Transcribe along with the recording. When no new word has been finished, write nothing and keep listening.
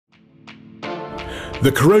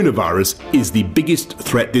The coronavirus is the biggest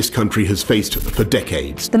threat this country has faced for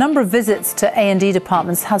decades. The number of visits to A&E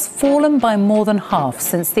departments has fallen by more than half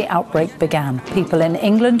since the outbreak began. People in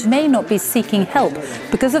England may not be seeking help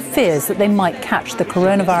because of fears that they might catch the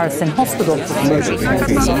coronavirus in hospital.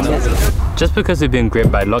 Just because we've been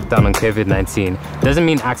gripped by lockdown and COVID-19 doesn't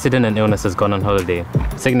mean accident and illness has gone on holiday.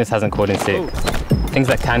 Sickness hasn't called in sick. Things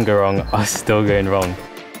that can go wrong are still going wrong.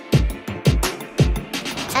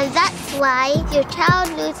 And that's why your child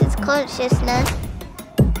loses consciousness.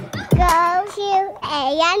 Go to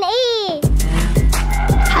A&E.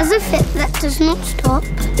 Has a fit that does not stop.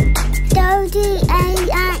 Go to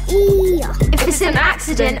A&E. If it's an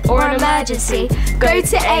accident or an emergency, go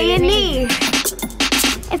to A&E.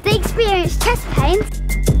 If they experience chest pains,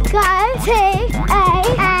 go to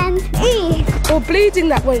A&E. Or bleeding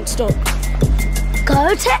that won't stop,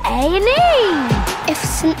 go to A&E. If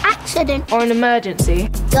it's an accident or an emergency,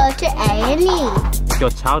 go to A&E.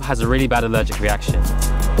 Your child has a really bad allergic reaction,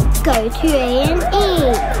 go to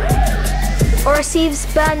A&E. or receives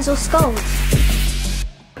burns or scalds,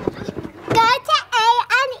 go to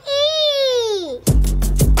A&E.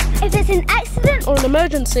 If it's an accident or an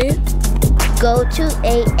emergency, go to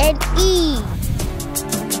A&E.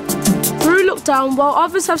 Through lockdown, while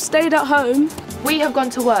others have stayed at home, we have gone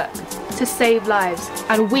to work to save lives,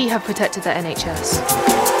 and we have protected the NHS.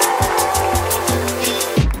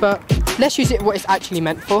 But let's use it what it's actually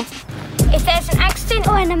meant for. If there's an accident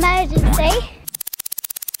or an emergency,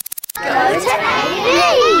 go to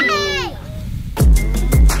A&E.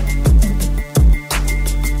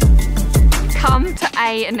 Come to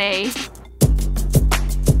A&E.